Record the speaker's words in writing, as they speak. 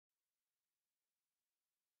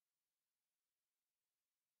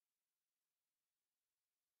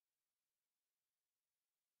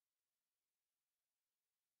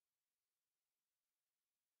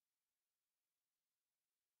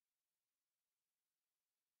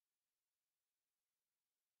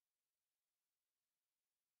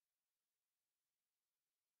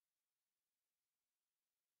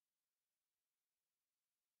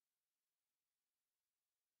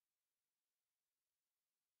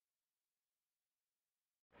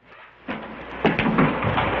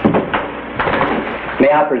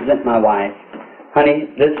May I present my wife? Honey,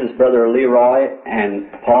 this is Brother Leroy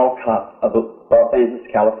and Paul Kopp of Los Angeles,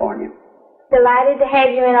 California. Delighted to have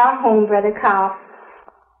you in our home, Brother Kopp.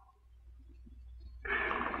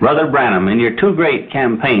 Brother Branham, in your two great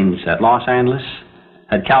campaigns at Los Angeles,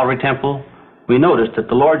 at Calvary Temple, we noticed that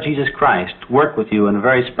the Lord Jesus Christ worked with you in a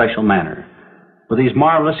very special manner. With these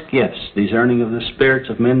marvelous gifts, these earning of the spirits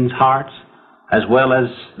of men's hearts, as well as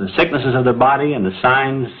the sicknesses of their body and the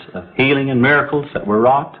signs of healing and miracles that were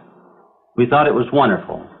wrought, we thought it was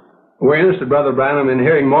wonderful. We're interested, Brother Branham, in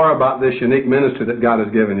hearing more about this unique ministry that God has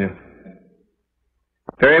given you.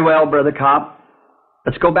 Very well, Brother Kopp.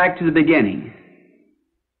 Let's go back to the beginning.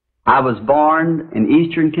 I was born in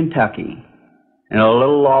eastern Kentucky in a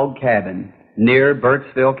little log cabin near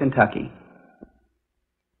Burkesville, Kentucky.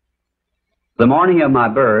 The morning of my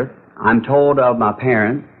birth, I'm told of my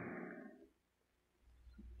parents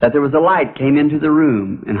that there was a light came into the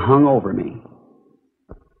room and hung over me.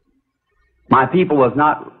 My people was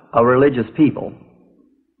not a religious people.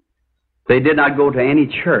 They did not go to any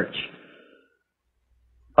church.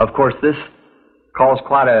 Of course, this caused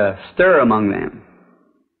quite a stir among them.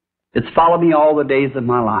 It's followed me all the days of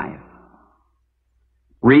my life.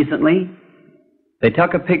 Recently, they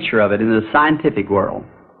took a picture of it in the scientific world,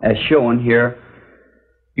 as shown here.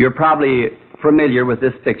 You're probably familiar with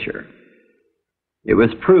this picture. It was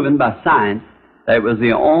proven by science that it was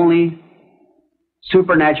the only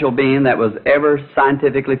supernatural being that was ever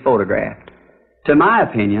scientifically photographed. To my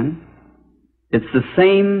opinion, it's the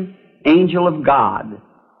same angel of God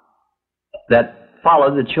that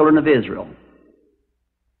followed the children of Israel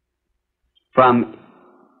from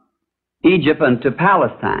Egypt unto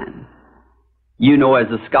Palestine. You know, as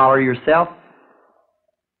a scholar yourself,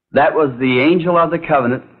 that was the angel of the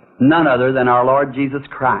covenant, none other than our Lord Jesus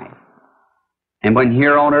Christ. And when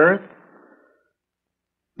here on earth,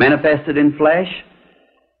 manifested in flesh,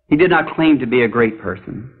 he did not claim to be a great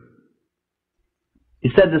person. He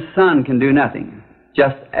said the Son can do nothing,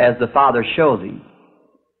 just as the Father shows him.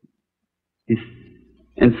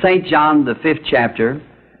 In St. John, the 5th chapter,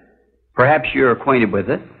 perhaps you're acquainted with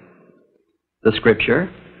it, the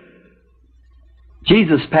Scripture,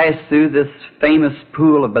 Jesus passed through this famous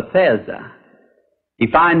pool of Bethesda. He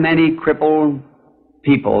found many crippled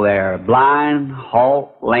people there, blind,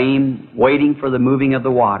 halt, lame, waiting for the moving of the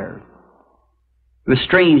water. It was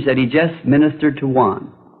strange that he just ministered to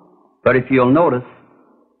one. But if you'll notice,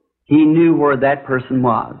 he knew where that person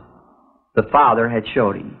was. The Father had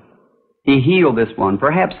showed him. He healed this one.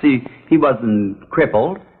 Perhaps he wasn't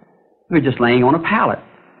crippled. He was just laying on a pallet.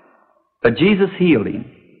 But Jesus healed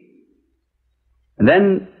him. And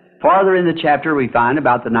then, farther in the chapter, we find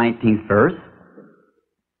about the 19th verse,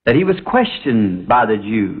 that he was questioned by the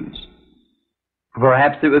Jews.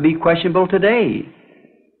 Perhaps it would be questionable today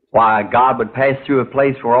why God would pass through a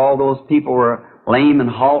place where all those people were lame and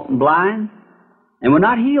halt and blind and would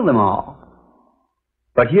not heal them all.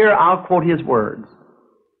 But here I'll quote his words.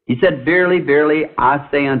 He said, "Verily, verily, I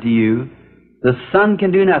say unto you, the Son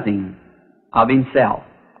can do nothing of himself,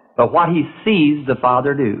 but what he sees the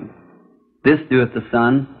Father do. This doeth the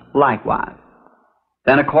Son likewise."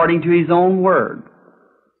 Then according to his own word,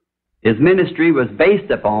 his ministry was based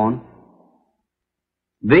upon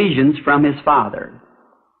visions from his Father.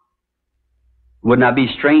 Would not be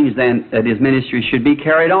strange then that his ministry should be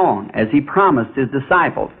carried on as he promised his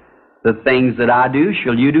disciples, "The things that I do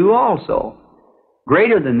shall you do also.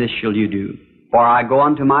 Greater than this shall you do, for I go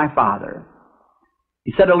unto my Father."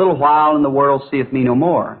 He said, "A little while and the world seeth me no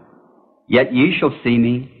more. Yet ye shall see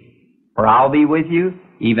me, for I'll be with you,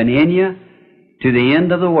 even in you, to the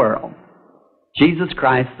end of the world." Jesus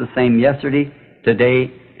Christ the same yesterday, today,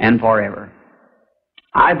 and forever.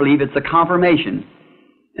 I believe it's a confirmation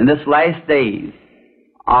in this last days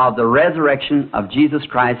of the resurrection of Jesus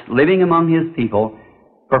Christ living among his people,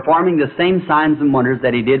 performing the same signs and wonders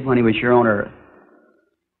that he did when he was here on earth.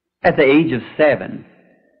 At the age of 7,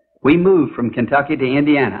 we moved from Kentucky to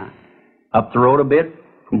Indiana, up the road a bit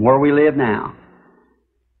from where we live now.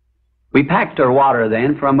 We packed our water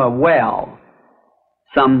then from a well,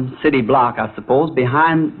 some city block, I suppose,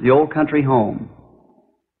 behind the old country home.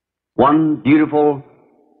 One beautiful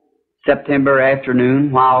September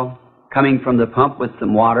afternoon, while coming from the pump with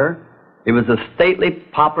some water, it was a stately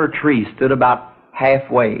poplar tree stood about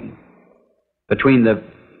halfway between the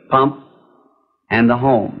pump and the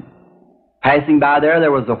home. Passing by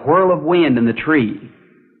there was a whirl of wind in the tree,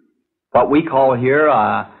 what we call here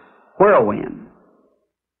a whirlwind.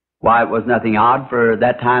 Why, it was nothing odd for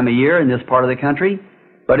that time of year in this part of the country,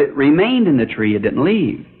 but it remained in the tree. It didn't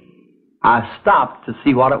leave. I stopped to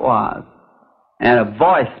see what it was, and a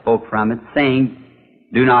voice spoke from it saying,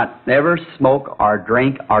 Do not ever smoke or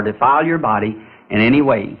drink or defile your body in any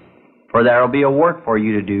way, for there will be a work for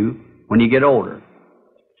you to do when you get older.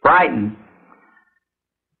 Frightened,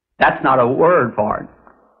 that's not a word for it.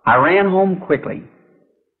 I ran home quickly,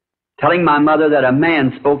 telling my mother that a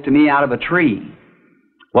man spoke to me out of a tree.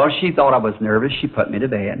 Well, she thought I was nervous. She put me to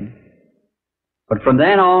bed. But from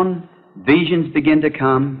then on, visions begin to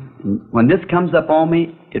come. And when this comes up on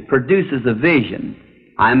me, it produces a vision.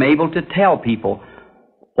 I'm able to tell people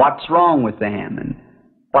what's wrong with them and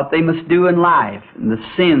what they must do in life and the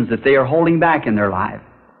sins that they are holding back in their life.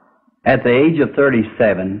 At the age of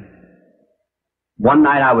 37, one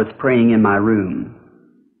night I was praying in my room.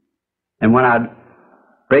 And when I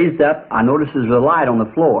raised up, I noticed there was a light on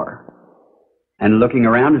the floor. And looking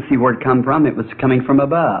around to see where it come from, it was coming from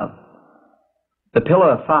above. The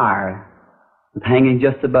pillar of fire was hanging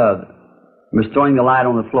just above. It was throwing the light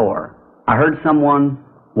on the floor. I heard someone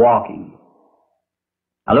walking.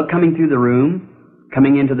 I looked coming through the room.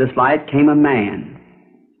 Coming into this light came a man.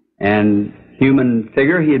 And human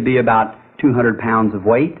figure, he'd be about 200 pounds of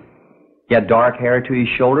weight. He had dark hair to his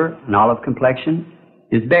shoulder, an olive complexion.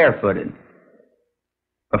 He was barefooted.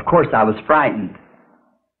 Of course, I was frightened.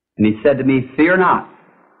 And he said to me, "Fear not."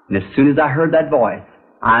 And as soon as I heard that voice,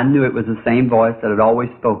 I knew it was the same voice that had always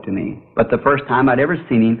spoke to me, but the first time I'd ever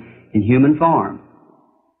seen him in human form.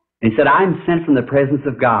 And he said, "I am sent from the presence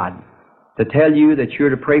of God to tell you that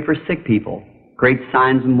you're to pray for sick people. Great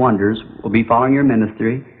signs and wonders will be following your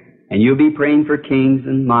ministry, and you'll be praying for kings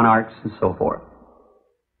and monarchs and so forth."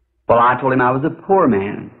 Well, I told him I was a poor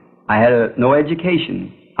man. I had no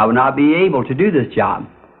education. I would not be able to do this job.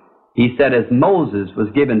 He said, as Moses was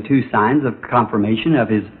given 2 signs of confirmation of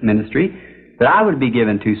his ministry, that I would be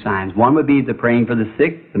given 2 signs. One would be the praying for the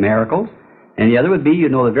sick, the miracles, and the other would be, you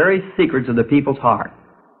know, the very secrets of the people's heart.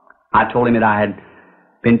 I told him that I had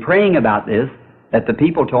been praying about this, that the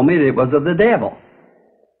people told me that it was of the devil,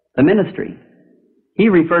 the ministry. He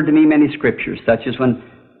referred to me many scriptures, such as when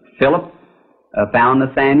Philip found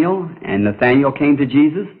Nathanael, and Nathanael came to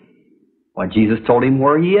Jesus. Well, Jesus told him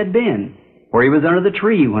where he had been, where he was under the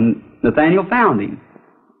tree when Nathanael found him.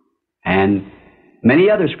 And many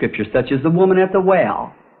other scriptures, such as the woman at the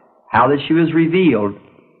well, how that she was revealed,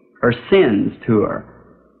 her sins to her.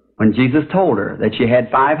 When Jesus told her that she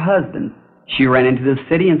had 5 husbands, she ran into the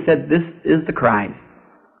city and said, "This is the Christ."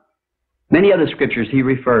 Many other scriptures he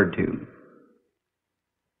referred to.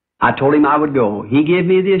 I told him I would go. He gave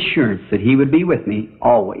me the assurance that he would be with me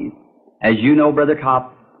always. As you know, Brother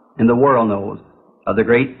Kopp, and the world knows of the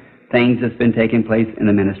great things that's been taking place in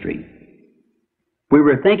the ministry. We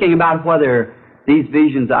were thinking about whether these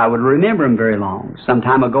visions, I would remember them very long. Some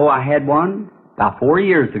time ago I had one, about 4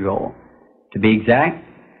 years ago, to be exact,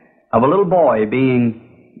 of a little boy being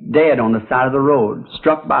dead on the side of the road,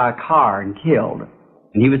 struck by a car and killed.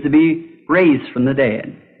 And he was to be raised from the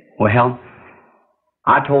dead. Well,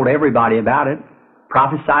 I told everybody about it,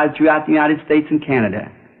 prophesied throughout the United States and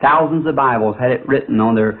Canada. Thousands of Bibles had it written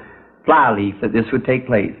on their flyleaf that this would take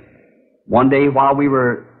place. One day while we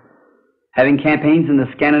were having campaigns in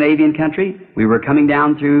the Scandinavian country, we were coming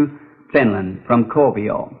down through Finland from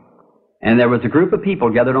Kuopio. And there was a group of people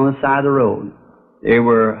gathered on the side of the road. They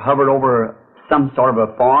were hovered over some sort of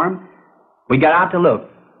a farm. We got out to look.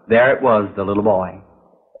 There it was, the little boy.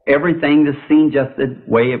 Everything, the scene, just the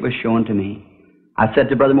way it was shown to me. I said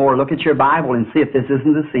to Brother Moore, "Look at your Bible and see if this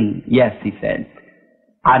isn't the scene." "Yes," he said.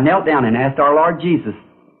 I knelt down and asked our Lord Jesus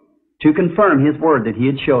to confirm His word that He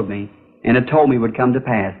had showed me and had told me would come to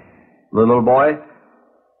pass. The little boy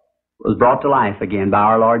was brought to life again by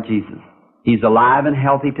our Lord Jesus. He's alive and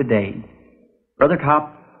healthy today. Brother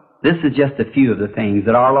Kopp, this is just a few of the things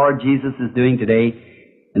that our Lord Jesus is doing today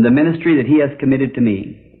in the ministry that He has committed to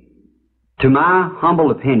me. To my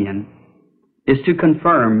humble opinion, is to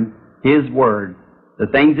confirm His word, the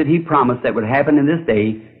things that He promised that would happen in this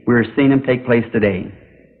day. We're seeing them take place today.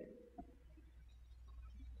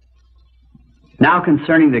 Now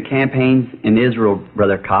concerning the campaigns in Israel,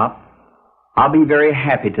 Brother Kopp, I'll be very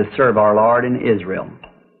happy to serve our Lord in Israel.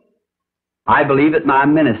 I believe that my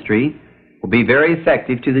ministry will be very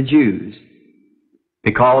effective to the Jews,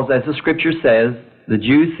 because, as the Scripture says, the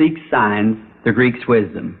Jews seek signs, the Greeks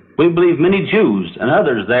wisdom. We believe many Jews and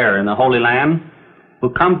others there in the Holy Land will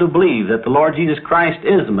come to believe that the Lord Jesus Christ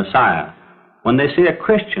is the Messiah when they see a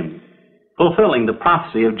Christian fulfilling the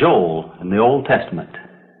prophecy of Joel in the Old Testament.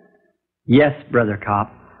 Yes, Brother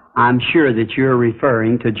Kopp, I'm sure that you're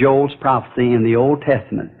referring to Joel's prophecy in the Old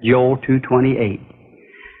Testament, Joel 2:28,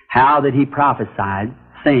 how that he prophesied,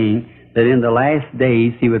 saying that in the last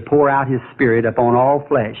days He would pour out His Spirit upon all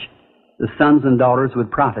flesh. The sons and daughters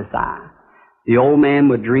would prophesy. The old man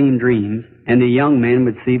would dream dreams, and the young man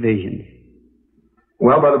would see visions.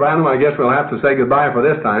 Well, Brother Branham, I guess we'll have to say goodbye for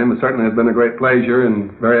this time. It certainly has been a great pleasure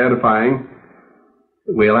and very edifying.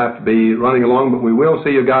 We'll have to be running along, but we will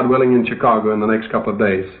see you, God willing, in Chicago in the next couple of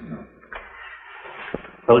days.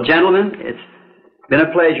 Well, gentlemen, it's been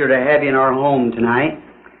a pleasure to have you in our home tonight.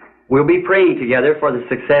 We'll be praying together for the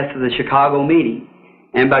success of the Chicago meeting.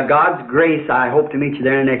 And by God's grace, I hope to meet you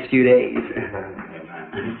there in the next few days.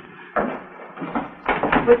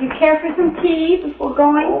 Would you care for some tea before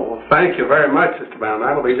going? Oh, thank you very much, Sister Brown.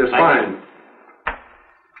 That'll be just fine.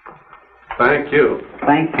 Thank you.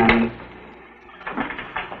 Thanks, honey.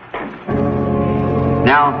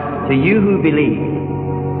 Now, to you who believe,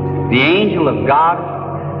 the angel of God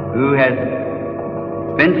who has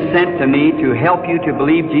been sent to me to help you to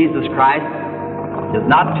believe Jesus Christ is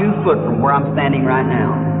not 2 foot from where I'm standing right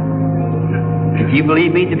now. If you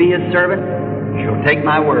believe me to be His servant, you'll take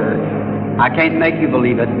my word. I can't make you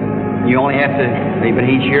believe it. You only have to believe it.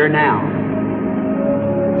 He's here now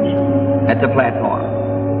at the platform.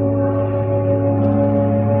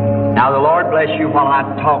 Now the Lord bless you while I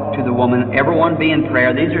talk to the woman. Everyone be in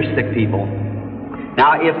prayer. These are sick people.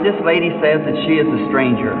 Now if this lady says that she is a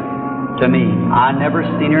stranger to me, I never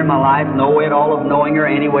seen her in my life, no way at all of knowing her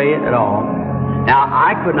any way at all. Now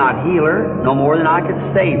I could not heal her no more than I could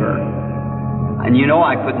save her. And you know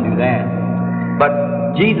I couldn't do that. But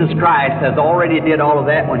Jesus Christ has already did all of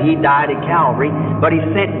that when He died at Calvary, but He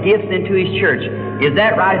sent gifts into His church. Is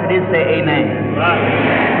that right? If it is, say amen.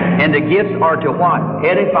 Right. And the gifts are to what?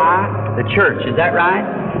 Edify the church. Is that right?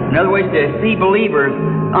 In other words, to see believers,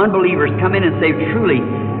 unbelievers come in and say, truly,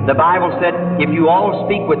 the Bible said, if you all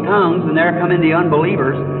speak with tongues and there come in the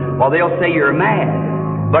unbelievers, well, they'll say you're mad.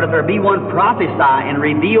 But if there be one prophesy and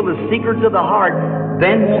reveal the secrets of the heart,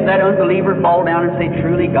 then won't that unbeliever fall down and say,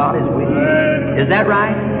 truly, God is with you? Is that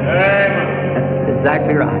right? That's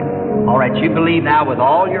exactly right. All right, you believe now with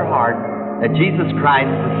all your heart that Jesus Christ,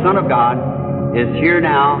 the Son of God, is here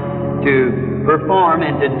now to perform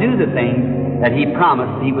and to do the things that He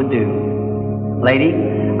promised He would do. Lady,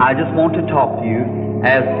 I just want to talk to you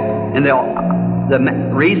and the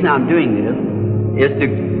reason I'm doing this is to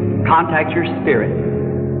contact your spirit.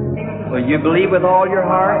 Will you believe with all your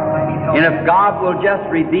heart? And if God will just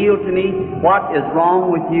reveal to me what is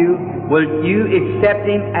wrong with you, will you accept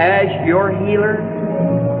Him as your healer?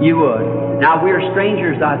 You would. Now, we're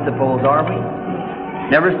strangers, I suppose, are we?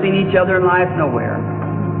 Never seen each other in life nowhere.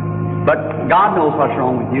 But God knows what's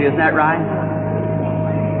wrong with you, isn't that right?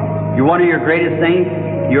 You're one of your greatest saints.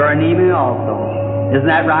 You're anemic also. Isn't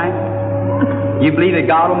that right? You believe that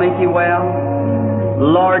God will make you well?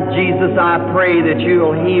 Lord Jesus, I pray that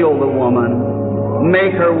You'll heal the woman.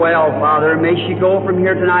 Make her well, Father. May she go from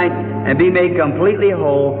here tonight and be made completely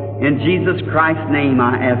whole. In Jesus Christ's name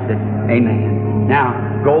I ask it. Amen. Now,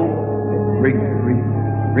 go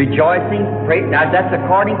rejoicing. Pray. Now, that's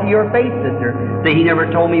according to your faith, sister. See, He never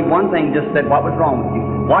told me one thing, just said what was wrong with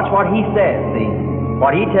you. Watch what He says, see.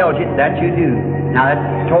 What He tells you, that you do. Now,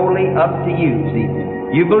 that's totally up to you, see.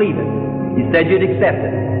 You believe it. You said you'd accept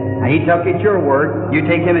it. Now, He took it your word. You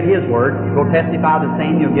take Him at His word. Go testify the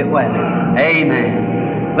same, you'll get well.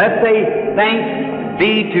 Amen. Let's say, thanks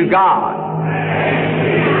be to God.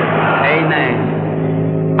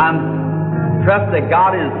 Amen. I trust that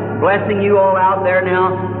God is blessing you all out there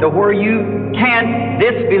now to where you can't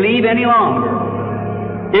disbelieve any longer.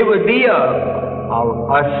 It would be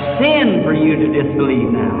a sin for you to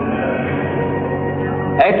disbelieve now.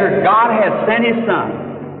 After God has sent His Son,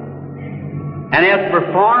 and has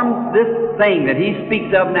performed this thing that He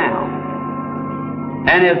speaks of now,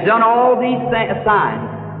 and has done all these signs,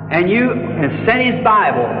 and you have sent His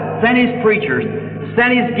Bible, sent His preachers,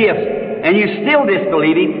 sent His gifts, and you still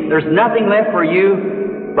disbelieving, there's nothing left for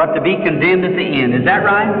you but to be condemned at the end. Is that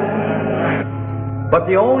right? But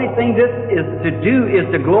the only thing this is to do is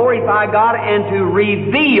to glorify God and to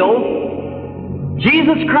reveal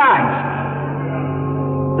Jesus Christ.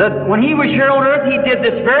 That when He was here on earth, He did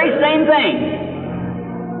this very same thing.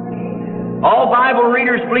 All Bible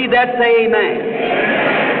readers believe that, say amen.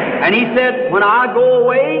 And He said, when I go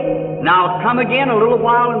away, and I'll come again a little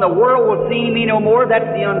while, and the world will see me no more. That's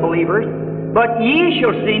the unbelievers. But ye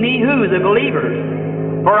shall see me, who? The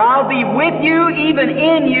believers. For I'll be with you, even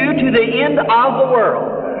in you, to the end of the world.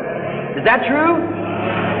 Is that true?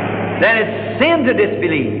 Then it's sin to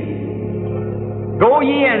disbelieve. Go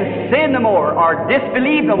ye and sin no more, or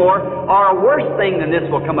disbelieve no more, or a worse thing than this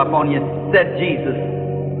will come upon you, said Jesus.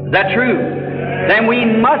 Is that true? Then we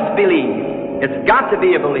must believe. It's got to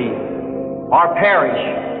be a belief, or perish.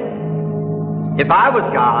 If I was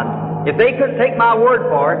God, if they could take my word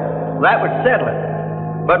for it, that would settle it.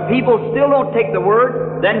 but people still don't take the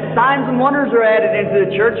Word, then signs and wonders are added into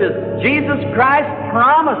the church as Jesus Christ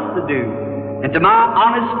promised to do. And to my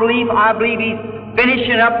honest belief, I believe He's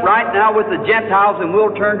finishing up right now with the Gentiles, and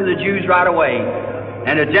we'll turn to the Jews right away.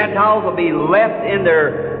 And the Gentiles will be left in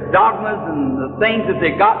their dogmas and the things that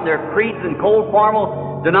they've got in their creeds and cold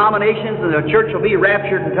formal denominations, and the church will be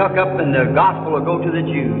raptured and tucked up, and the gospel will go to the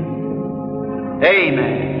Jews.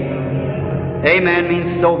 Amen. Amen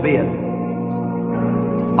means so be it.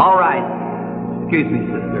 All right. Excuse me,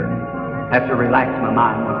 sister. I have to relax my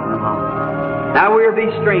mind once in a while. Now we'll be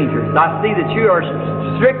strangers. I see that you are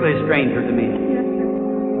strictly a stranger to me.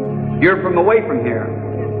 You're from away from here.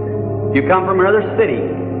 You come from another city.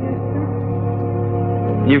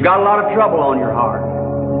 You've got a lot of trouble on your heart.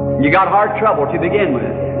 You got hard trouble to begin with.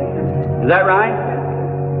 Is that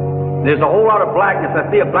right? There's a whole lot of blackness. I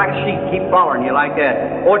see a black sheep keep following you like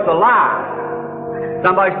that. Oh, it's a lie.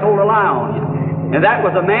 Somebody's told a lie on you. And that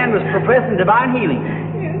was a man who was professing divine healing.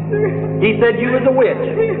 He said you was a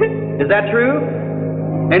witch. Is that true?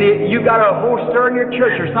 And you got a whole stir in your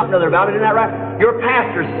church or something other about it, isn't that right? Your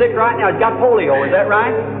pastor's sick right now. He's got polio. Is that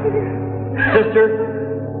right?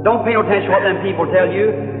 Sister, don't pay no attention to what them people tell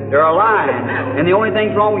you. They're lying. And the only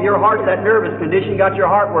thing's wrong with your heart is that nervous condition got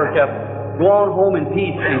your heart worked up. Go on home in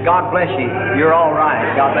peace, and God bless you. You're all right.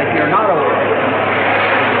 God bless you. You're not over.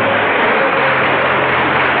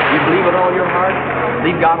 You believe with all your heart?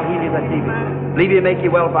 Believe God will heal you, that's even. Believe He'll make you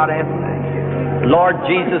well if I'd ask Him. Lord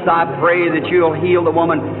Jesus, I pray that You'll heal the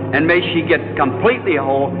woman and may she get completely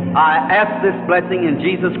whole. I ask this blessing in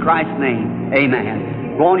Jesus Christ's name.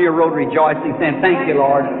 Amen. Go on your road rejoicing, saying, thank you,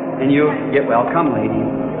 Lord, and you'll get well. Come, lady.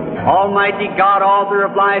 Almighty God, author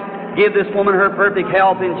of life, give this woman her perfect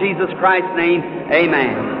health in Jesus Christ's name.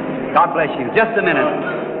 Amen. God bless you. Just a minute.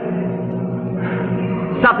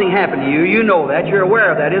 Something happened to you. You know that. You're aware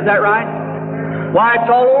of that. Is that right? Why,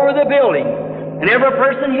 it's all over the building. And every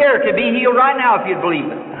person here could be healed right now if you'd believe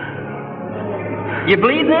it. You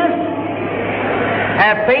believe this?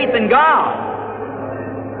 Have faith in God.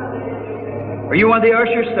 Are you one of the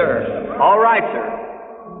ushers, sir? All right, sir.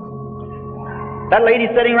 That lady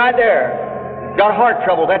sitting right there got heart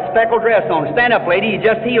trouble. That speckled dress on. Stand up, lady. He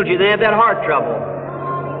just healed you. They have that heart trouble.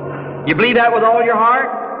 You believe that with all your heart?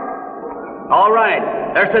 All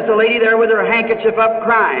right. There sits a lady there with her handkerchief up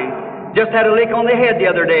crying. Just had a lick on the head the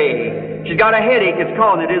other day. She's got a headache. It's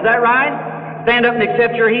causing it. Is that right? Stand up and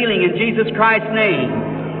accept your healing in Jesus Christ's name.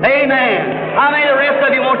 Amen. How many of the rest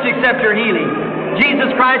of you want to accept your healing?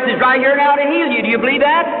 Jesus Christ is right here now to heal you. Do you believe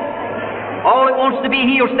that? All that wants to be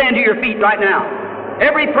healed, stand to your feet right now.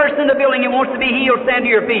 Every person in the building that wants to be healed, stand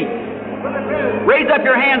to your feet. Raise up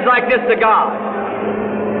your hands like this to God.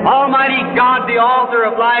 Almighty God, the author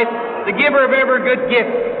of life, the giver of every good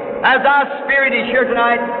gift, as Thy Spirit is here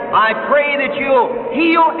tonight, I pray that You'll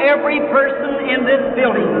heal every person in this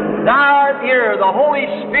building. Thou art here. The Holy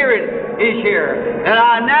Spirit is here. And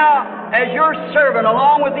I now, as Your servant,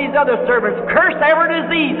 along with these other servants, curse every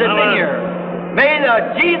disease that's in here. May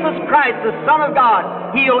the Jesus Christ, the Son of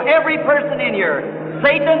God, heal every person in here.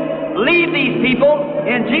 Satan, leave these people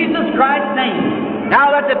in Jesus Christ's name.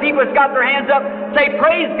 Now that the people that's got their hands up, say,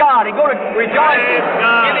 praise God, and go to rejoicing,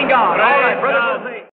 giving God. All right, brother.